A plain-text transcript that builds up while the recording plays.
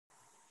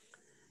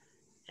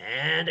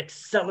and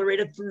accelerate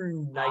it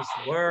through. Nice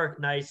work,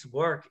 nice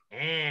work.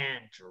 And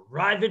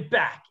drive it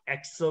back.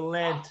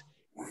 Excellent.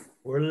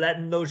 We're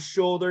letting those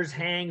shoulders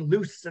hang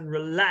loose and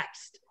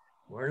relaxed.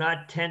 We're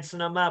not tensing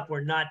them up.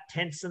 We're not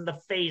tensing the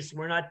face.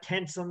 We're not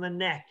tensing the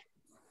neck.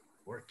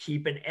 We're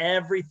keeping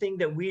everything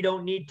that we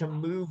don't need to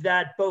move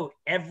that boat.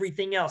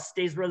 Everything else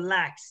stays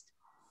relaxed.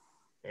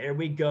 There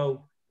we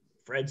go.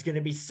 Fred's going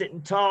to be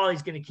sitting tall.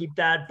 He's going to keep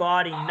that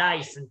body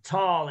nice and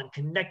tall and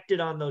connected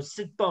on those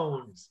sit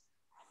bones.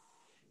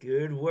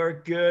 Good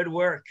work, good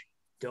work.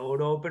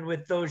 Don't open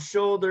with those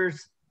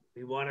shoulders.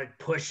 We want to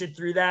push it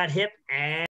through that hip and